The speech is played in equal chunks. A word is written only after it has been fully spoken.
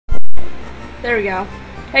There we go.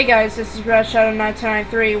 Hey guys, this is Red Shadow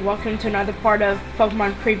 1993. Welcome to another part of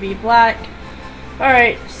Pokemon Preview Black.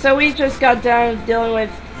 Alright, so we just got done dealing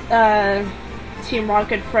with Team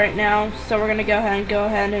Rocket right now, so we're gonna go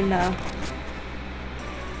ahead and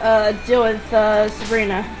deal with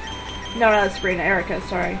Sabrina. No, not Sabrina, Erika,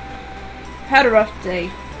 sorry. Had a rough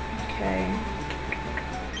day. Okay.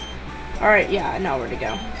 Alright, yeah, I know where to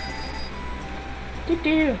go.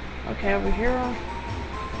 Doo-doo. Okay, over here.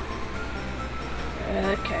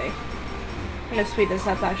 Okay. I'm gonna speed this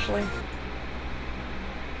up, actually.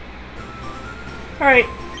 Alright.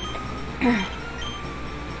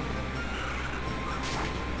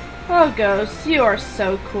 Oh, Ghost, you are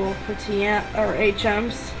so cool for TM or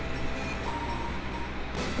HMs.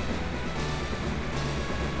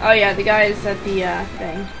 Oh yeah, the guy is at the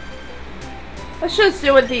thing. Let's just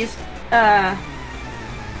deal with these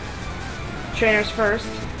trainers first.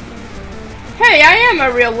 Hey, I am a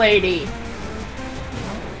real lady.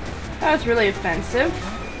 That was really offensive.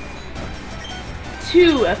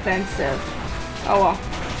 Too offensive. Oh well.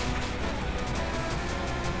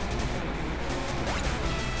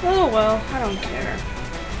 Oh well, I don't care.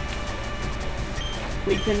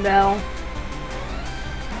 Weeping Bell.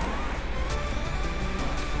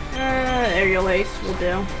 Aerial Ace will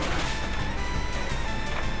do.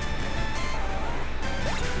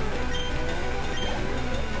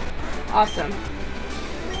 Awesome.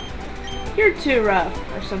 You're too rough,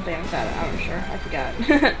 or something like that, I'm not sure, I forgot.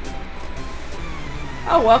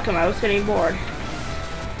 Oh, welcome, I was getting bored.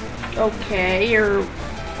 Okay, you're...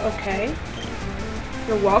 okay.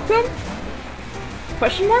 You're welcome?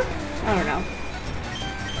 Question mark? I don't know.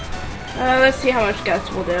 Let's see how much guts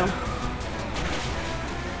we'll do.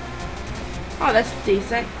 Oh, that's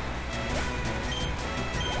decent.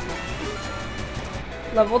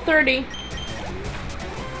 Level 30.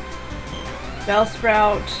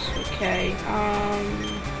 Bellsprout. Okay,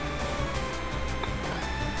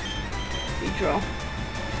 Beedrill.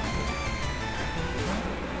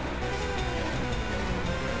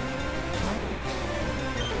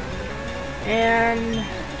 And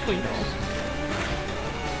Twinkle.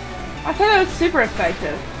 I thought that was super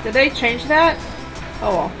effective. Did they change that?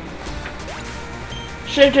 Oh well.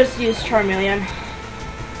 Should've just used Charmeleon.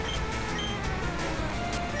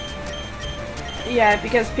 Yeah,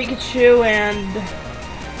 because Pikachu and...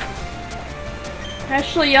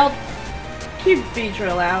 Actually, I'll keep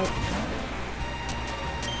Beedrill out.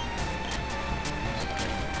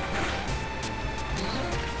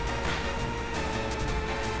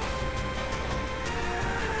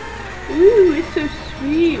 Ooh, it's so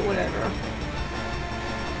sweet, whatever.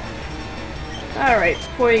 Alright,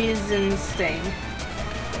 Poison Sting.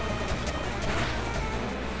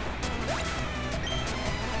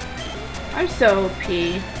 I'm so OP.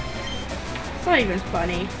 It's not even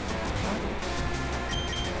funny.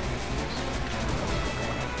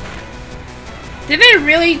 Did they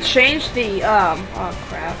really change the, oh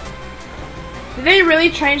crap. Did they really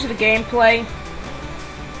change the gameplay?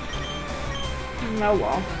 Oh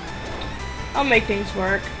well. I'll make things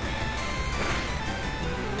work.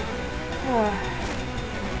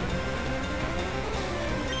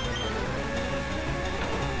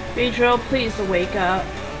 Beedrill, please wake up.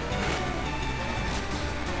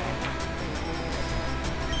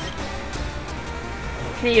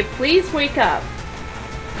 Can you please wake up?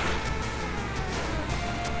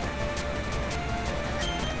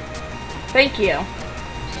 Thank you.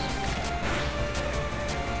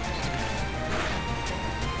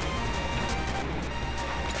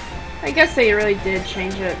 I guess they really did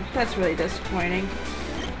change it. That's really disappointing.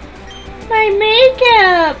 My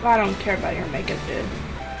makeup! I don't care about your makeup, dude.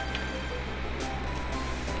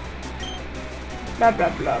 Blah blah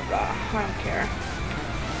blah blah. I don't care.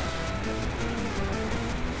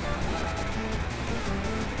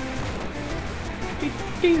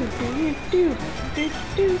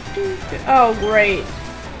 Oh, great.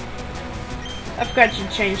 I forgot you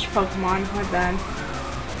changed Pokemon. My bad.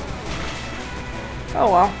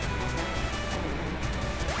 Oh well.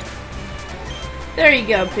 There you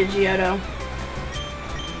go, Pidgeotto.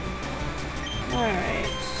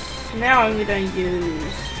 Alright. Now I'm gonna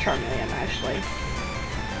use Charmeleon, actually.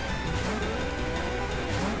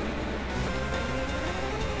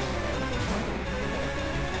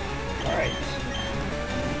 Alright.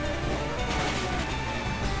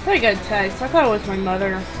 I got a text. I thought it was my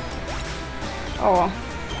mother. Oh well.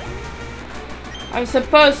 I'm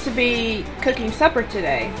supposed to be cooking supper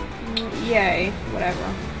today. Yay.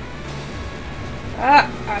 Whatever. Ah,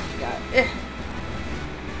 I forgot. Ugh.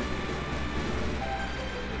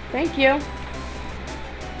 Thank you.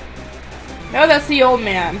 No, that's the old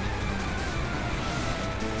man.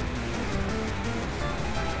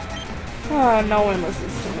 Oh, no one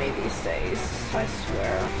listens to me these days. I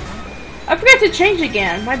swear. I forgot to change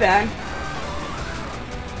again. My bad.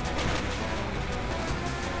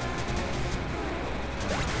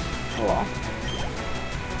 Oh well.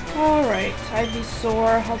 Alright,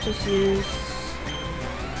 Ivysaur. I'll just use...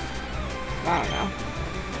 I don't know.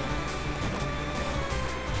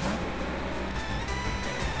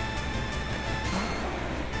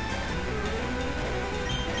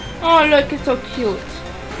 Oh look, it's so cute.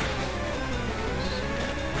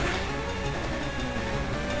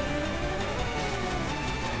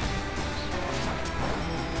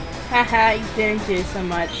 Haha, you didn't do so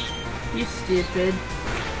much. You stupid.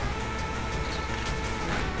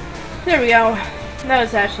 There we go. That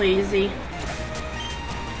was actually easy.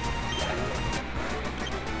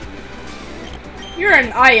 You're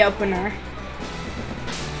an eye-opener.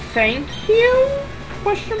 Thank you?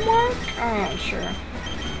 Question mark? I'm not sure.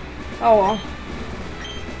 Oh well.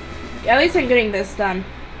 Yeah, at least I'm getting this done.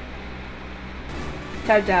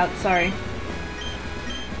 Typed out, sorry.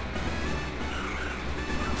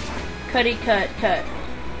 Cutty cut, cut.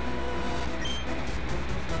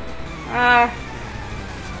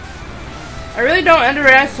 I really don't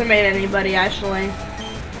underestimate anybody, actually.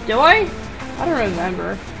 Do I? I don't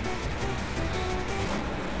remember.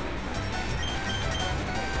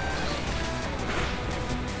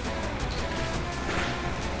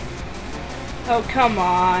 Oh, come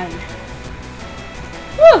on.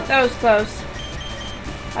 Whew, that was close.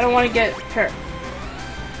 I don't want to get hurt.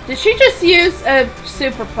 Did she just use a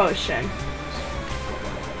super potion?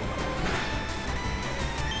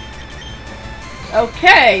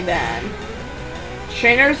 Okay, then.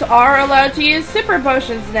 Trainers are allowed to use super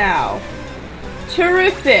potions now.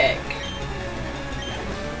 Terrific.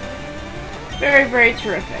 Very, very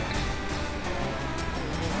terrific.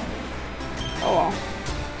 Oh well.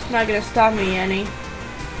 It's not gonna stop me any.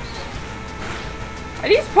 Are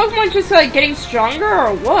these Pokemon just like getting stronger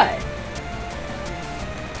or what?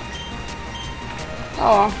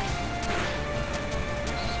 Oh well.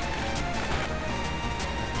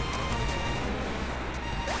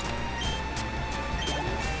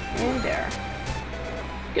 And there.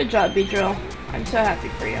 Good job, Beedrill. I'm so happy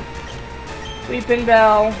for you. Weeping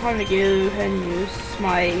Bell, I'm gonna go ahead and use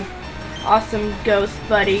my awesome ghost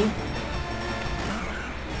buddy.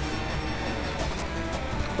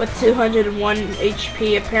 With 201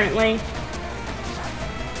 HP apparently.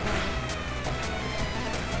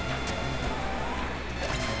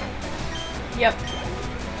 Yep.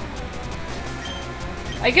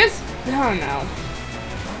 I guess, I don't know.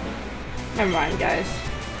 Never mind, guys.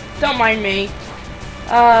 Don't mind me.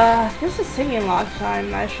 This is singing log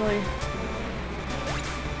time, actually.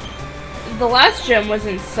 The last gym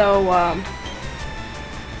wasn't so,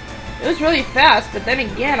 it was really fast, but then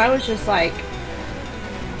again, I was just like,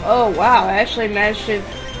 oh wow, I actually managed to,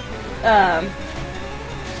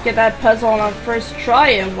 get that puzzle on a first try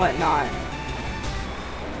and whatnot.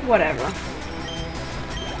 Whatever.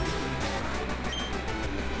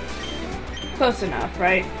 Close enough,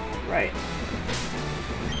 right? Right.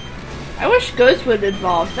 I wish Ghost would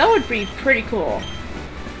evolve. That would be pretty cool.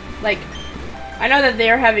 Like, I know that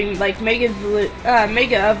they're having like mega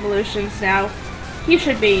evolutions now. He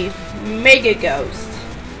should be Mega Ghost.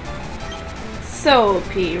 So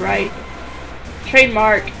OP, right?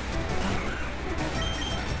 Trademark.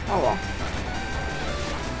 Oh well.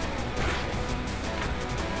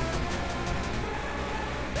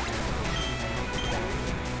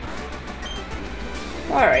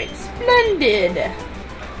 Alright, splendid!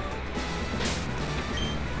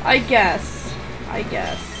 I guess. I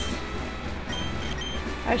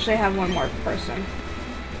actually have one more person.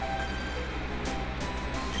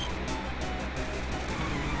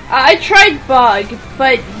 I tried Bug,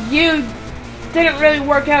 but you didn't really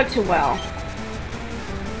work out too well.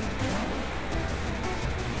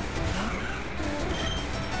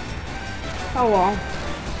 Oh well.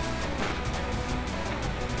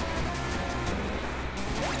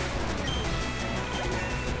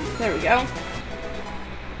 There we go.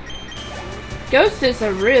 Ghost is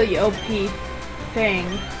a really OP thing.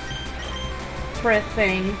 For a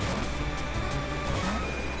thing.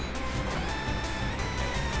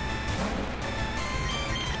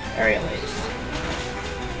 Aerial Ace.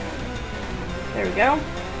 There we go.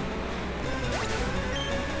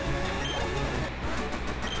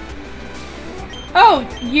 Oh,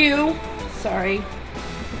 you! Sorry.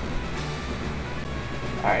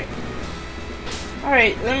 Alright.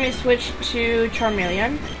 Alright, let me switch to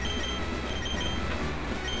Charmeleon.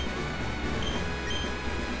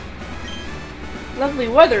 Lovely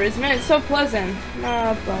weather, isn't it? It's so pleasant.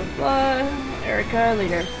 Blah blah blah. Erika,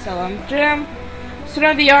 leader of Salem Gym. So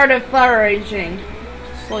now the art of flower arranging.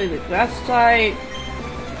 Slowly the grass type.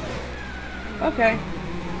 Okay.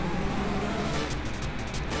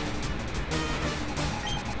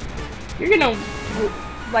 You're gonna,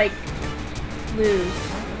 like,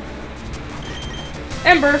 lose.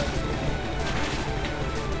 Ember!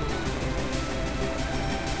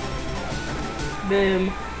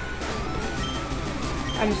 Boom.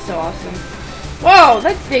 I'm so awesome. Whoa,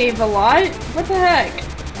 that gave a lot. What the heck?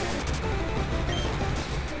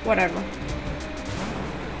 Whatever.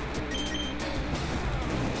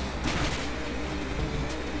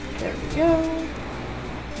 There we go.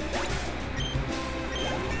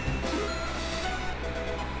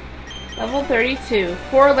 Level 32.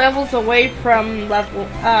 4 levels away from level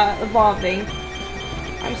evolving.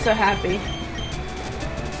 I'm so happy.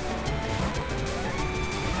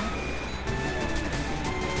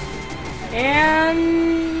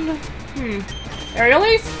 And aerial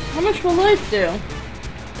ace? How much will it do?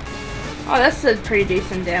 Oh, that's a pretty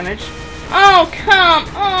decent damage. Oh, come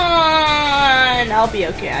on! I'll be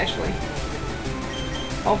okay, actually.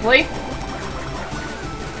 Hopefully.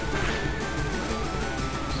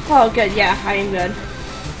 Oh, good. Yeah, I am good.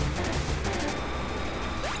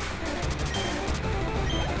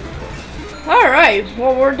 Alright,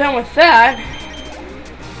 well, we're done with that.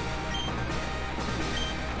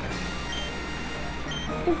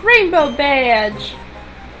 The rainbow badge!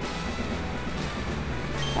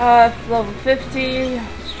 Level 50,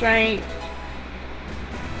 strength.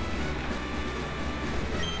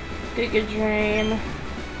 Giga Dream.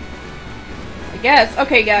 I guess.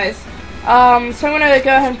 Okay, guys. So I'm gonna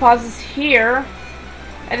go ahead and pause this here,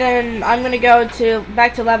 and then I'm gonna go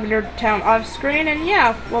back to Lavender Town off screen, and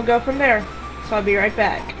yeah, we'll go from there. So I'll be right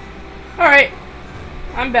back. Alright,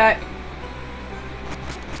 I'm back.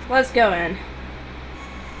 Let's go in.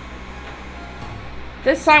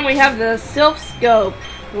 This time we have the Sylph Scope,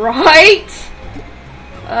 right?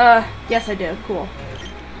 Yes I do, cool.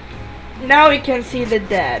 Now we can see the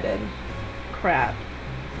dead and crap.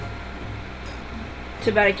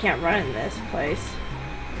 Too bad I can't run in this place.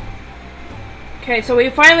 Okay, so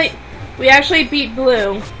we actually beat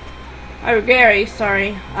Blue. Oh, Gary,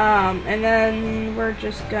 sorry. And then we're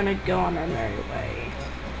just gonna go on our merry way.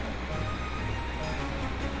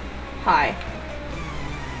 Hi.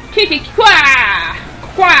 Kiki kwa!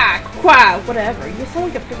 Kwa! Kwa! Whatever. You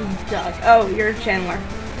sound like a freaking duck. Oh, you're Chandler.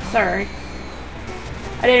 Sorry.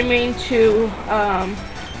 I didn't mean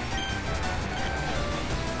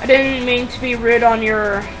to be rude on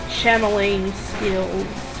your channeling skills.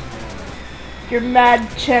 Your mad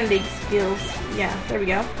channeling skills. Yeah, there we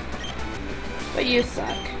go. But you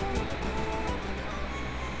suck.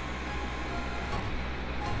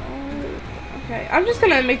 Okay, I'm just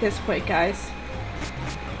gonna make this quick, guys.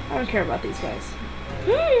 I don't care about these guys.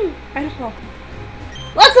 Item ball.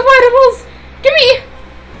 Lots of animals! Gimme!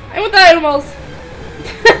 I want the animals!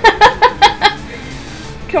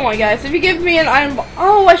 Come on, guys. If you give me an item ball.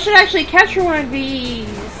 Oh, I should actually capture one of these.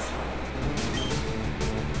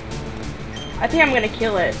 I think I'm gonna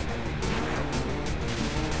kill it.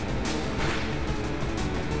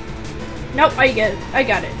 Nope, I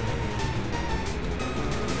got it.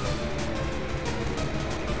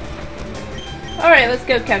 Alright, let's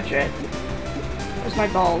go capture it. Where's my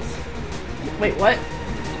balls? Wait, what?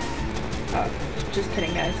 Oh, just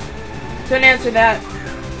kidding, guys. Couldn't answer that.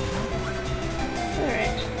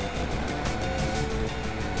 Alright.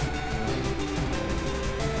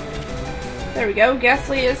 There we go.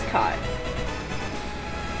 Ghastly is caught.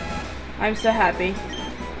 I'm so happy.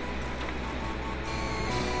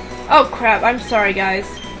 Oh crap, I'm sorry, guys.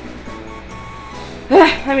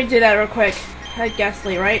 Let me do that real quick.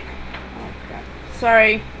 Ghastly, right? Oh crap.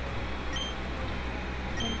 Sorry.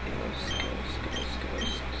 Ghost.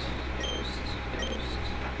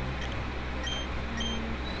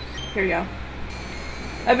 Here we go.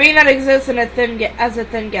 A being that exists in a thin gas,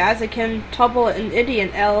 it can topple an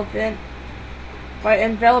Indian elephant by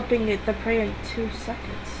enveloping the prey in 2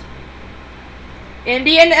 seconds.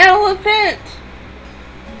 Indian elephant!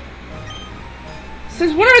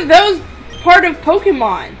 Says, when are those part of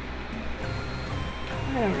Pokemon?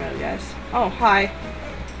 I don't know, guys. Oh, hi.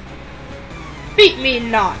 Beat me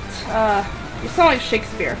not. You sound like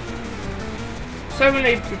Shakespeare. So I'm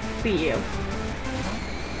gonna beat you.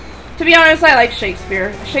 To be honest, I like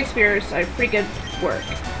Shakespeare. Shakespeare is a pretty good work.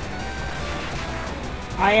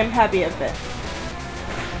 I am happy of it.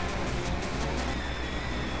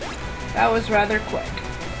 That was rather quick.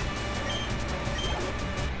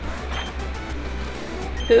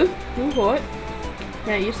 Who? Who what?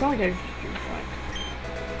 Yeah, you sound like a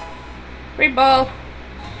Great ball!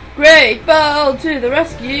 Great ball to the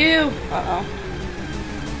rescue! Uh-oh.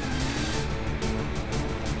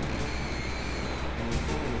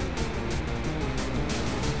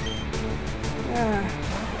 Okay.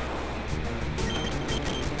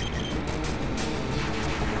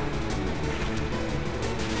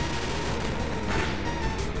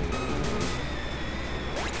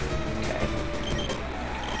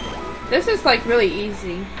 This is like really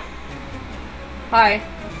easy. Hi.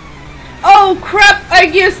 Oh crap! I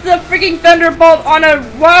used the freaking Thunderbolt on a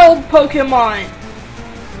wild Pokemon!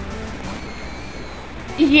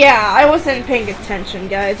 Yeah, I wasn't paying attention,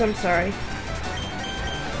 guys. I'm sorry.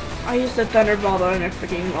 I used a Thunderbolt on a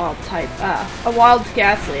freaking wild type. A wild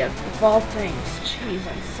Ghastly of all things. Jeez,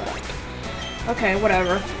 I suck. Okay,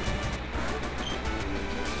 whatever.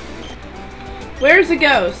 Where's the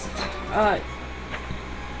ghost?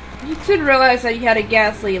 You did realize that you had a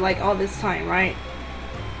Ghastly like all this time, right?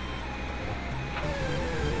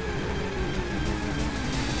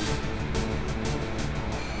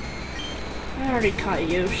 I already caught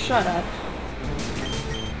you. Shut up.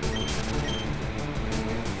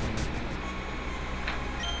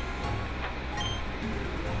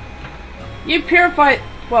 You purified.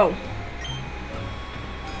 Whoa.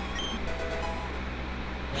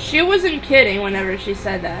 She wasn't kidding whenever she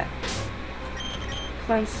said that.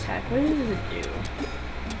 Cleanse tech. What does it do?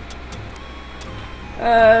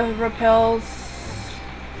 Repels.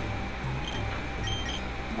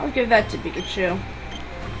 I'll give that to Pikachu.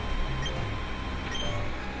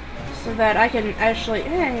 So that I can actually...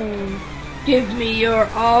 Hey, give me your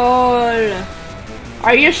all.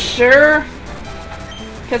 Are you sure?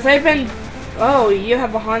 Because I've been... Oh, you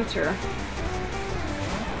have a Haunter.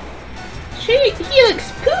 He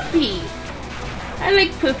looks poofy. I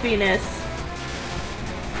like poofiness.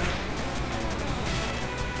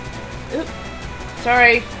 Oop.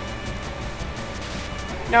 Sorry.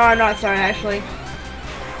 No, I'm not sorry, actually.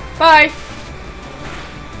 Bye.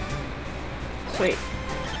 Sweet.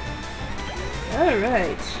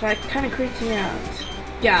 Alright. That kind of creeps me out.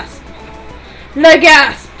 Gasp. Le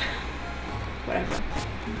gasp! Whatever.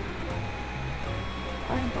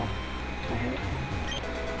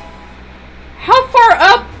 How far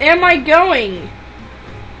up am I going?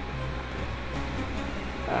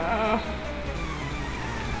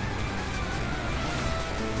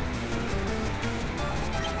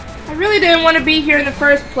 I really didn't want to be here in the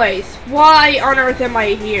first place. Why on earth am I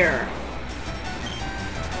here?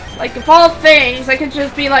 Like, of all things, I could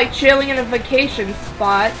just be like chilling in a vacation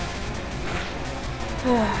spot.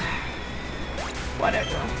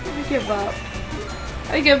 Whatever. I give up.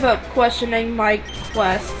 I give up questioning my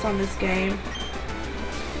quests on this game.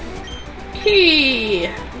 Key!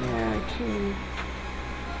 Yeah, key.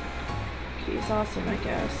 Key's awesome, I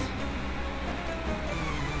guess.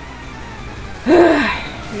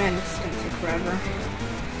 Man, this is gonna take forever.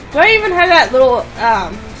 Do I even have that little,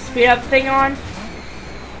 speed up thing on?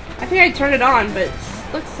 I think I turned it on, but it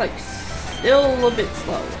looks like still a little bit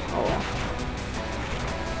slow. Oh well.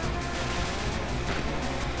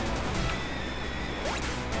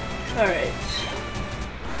 Alright.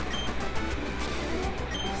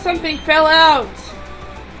 Something fell out!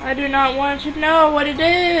 I do not want to know what it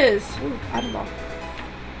is! Ooh, cotton ball.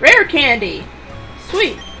 Rare candy!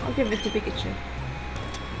 Sweet! I'll give it to Pikachu.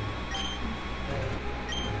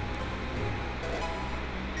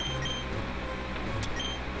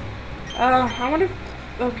 I wonder if...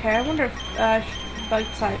 Okay, I wonder if, bug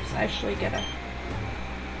types actually get a...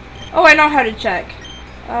 Oh, I know how to check.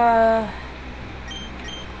 Blah,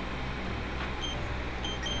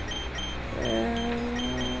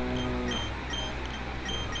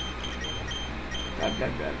 blah,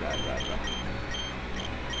 blah, blah, blah, blah.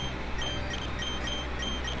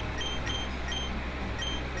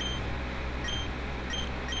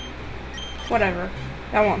 Whatever.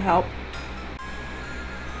 That won't help.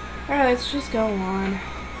 Alright, let's just go on.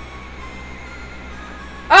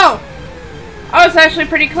 Oh! I was actually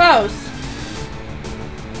pretty close.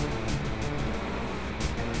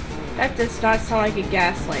 That does not sound like a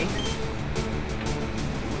Ghastly.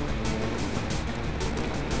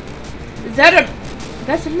 Is that a...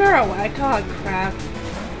 That's a Marowak. Oh, crap.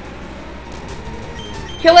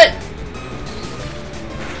 Kill it!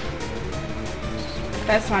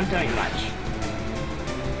 That's not doing much.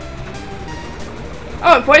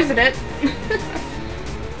 Oh, it poisoned it.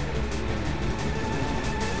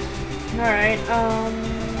 Alright, I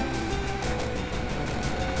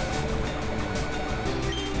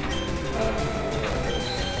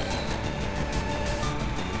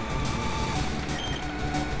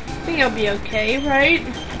think I'll be okay, right?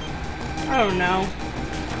 I don't know.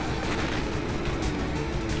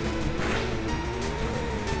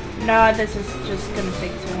 Nah, this is just gonna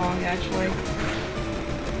take too long, actually.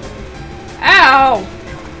 Ow!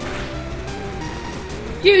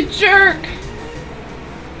 You jerk!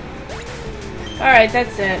 Alright,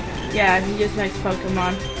 that's it. Yeah, he just next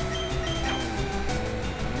Pokemon.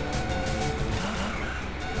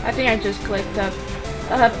 I think I just glitched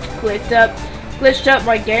up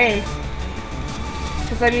my game.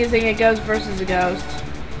 Because I'm using a ghost versus a ghost.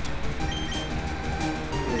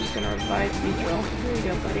 I'm just gonna revive Beedrill. Here you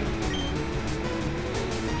go, buddy.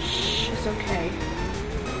 Shh, it's okay.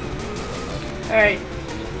 Alright.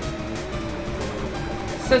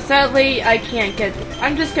 So sadly, I can't get...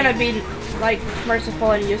 I'm just gonna be, like,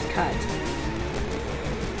 merciful and use Cut.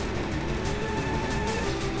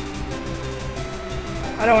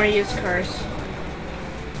 I don't want to use Curse.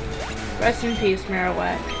 Rest in peace,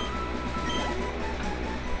 Marowak.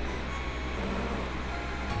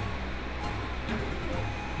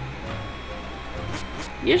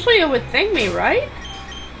 Usually it would thank me, right?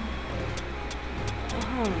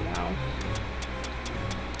 I don't know.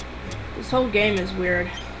 This whole game is weird.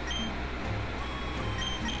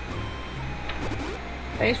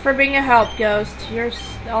 Thanks for being a help, Ghost. You're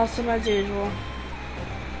awesome as usual.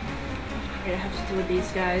 What do I have to do with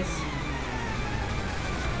these guys?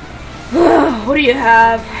 What do you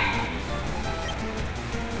have?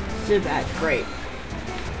 Zubat, great.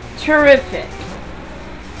 Terrific.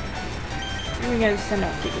 I'm gonna send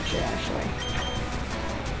out Pikachu, actually.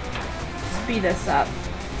 Speed this up.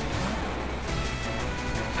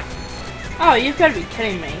 Oh, you've got to be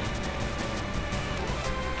kidding me.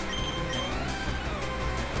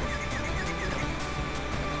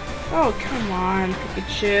 Oh, come on,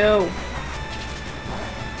 Pikachu.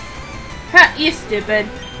 Ha, you stupid.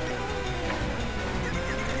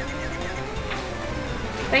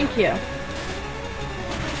 Thank you.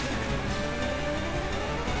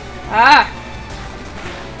 Ah!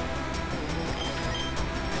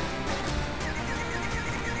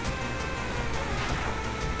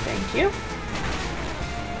 Thank you.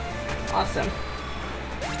 Awesome.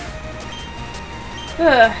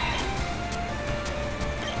 Ugh.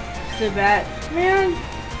 Zubat. Man.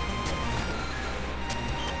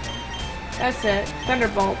 That's it.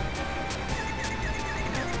 Thunderbolt.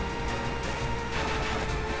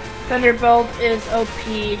 Thunderbolt is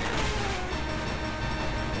OP.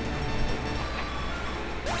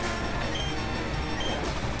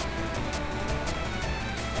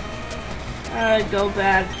 Go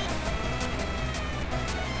bad.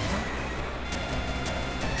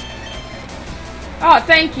 Oh,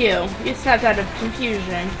 thank you. You snapped out of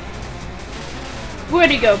confusion. Way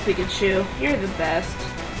to go, Pikachu. You're the best.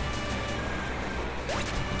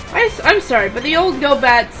 I'm sorry, but the old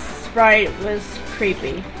Golbat sprite was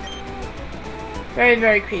creepy. Very,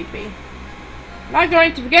 very creepy. Not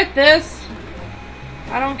going to forget this.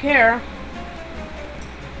 I don't care.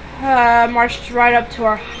 Marched right up to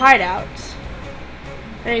our hideout.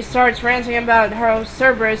 And he starts ranting about how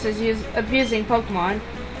Cerberus is abusing Pokemon.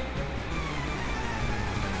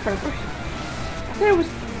 Cerberus? I thought it was...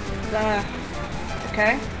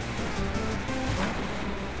 okay.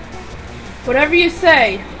 Whatever you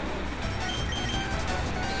say.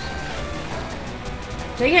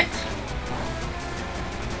 Dang it.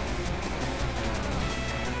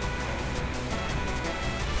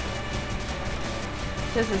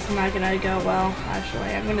 This is not gonna go well, actually.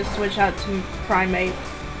 I'm gonna switch out to Primate.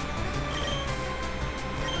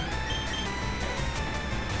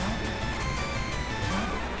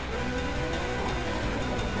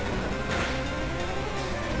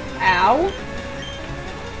 Ow.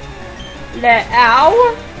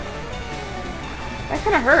 Ow? That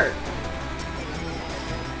kinda hurt.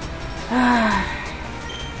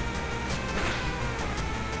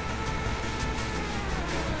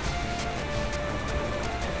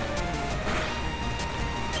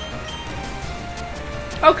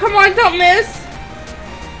 Oh, come on, don't miss!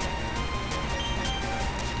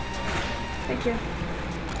 Thank you.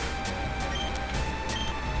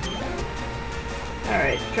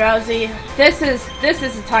 Alright, Drowsy. This is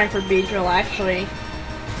the time for Beedrill, actually.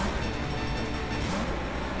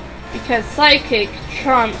 Because Psychic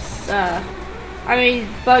trumps,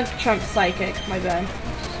 Bug trumps Psychic, my bad.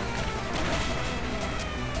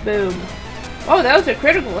 Boom. Oh, that was a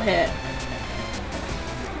critical hit.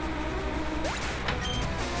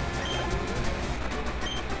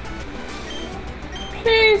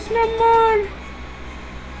 Please, no more.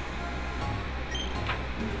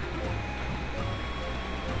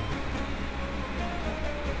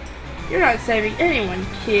 You're not saving anyone,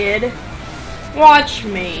 kid. Watch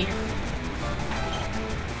me.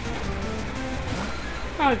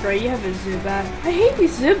 Oh great, you have a Zubat. I hate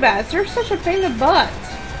these Zubats. They're such a pain in the butt.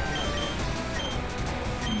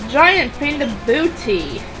 Giant pain in the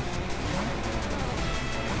booty.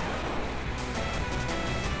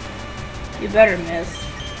 You better miss,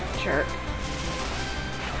 jerk.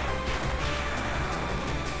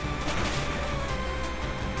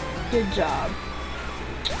 Good job.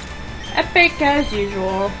 Epic as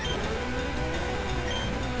usual.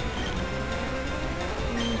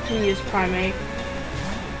 Can use Primate.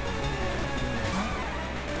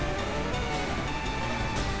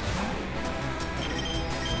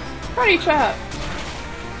 Party chop.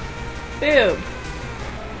 Boom.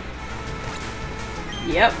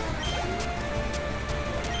 Yep.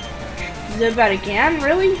 Zubat again?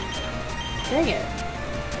 Really? Dang it.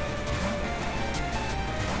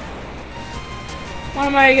 What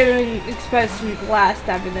am I gonna expect from last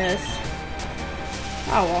after this?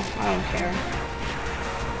 Oh well, I don't care.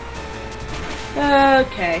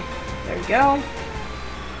 Okay, there we go.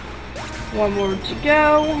 One more to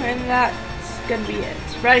go, and that's gonna be it.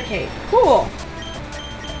 Eradicate. Cool!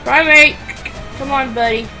 Primate! Come on,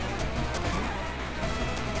 buddy.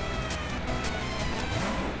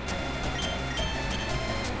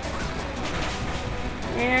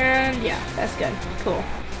 And yeah, that's good. Cool.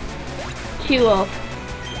 Cool.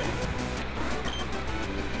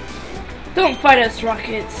 Don't fight us,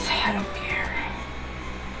 Rockets. I don't care.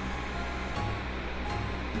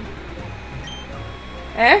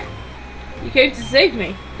 Eh? You came to save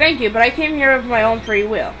me. Thank you, but I came here of my own free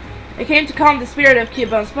will. I came to calm the spirit of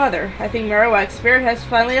Cubone's mother. I think Marowak's spirit has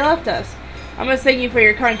finally left us. I must thank you for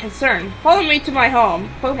your kind concern. Follow me to my home,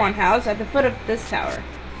 Pokemon House, at the foot of this tower.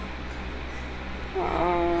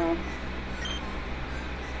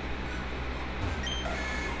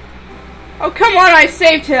 Oh, come on, I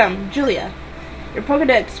saved him! Julia, your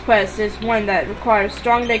Pokedex quest is one that requires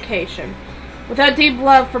strong dedication. Without deep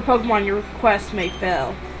love for Pokemon, your quest may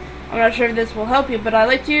fail. I'm not sure if this will help you, but I'd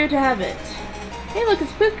like you to have it. Hey, look,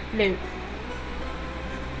 it's Poke Flute.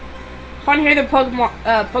 Upon hearing the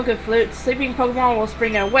Poke Flute, sleeping Pokemon will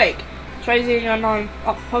spring awake. Try using on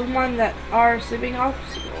Pokemon that are sleeping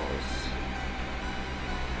obstacles.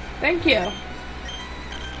 Thank you.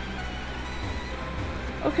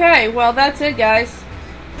 Okay, well that's it, guys.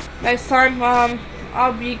 Next time,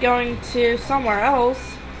 I'll be going to somewhere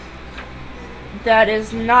else that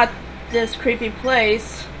is not this creepy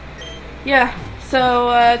place. Yeah,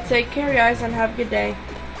 so take care, guys, and have a good day.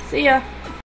 See ya.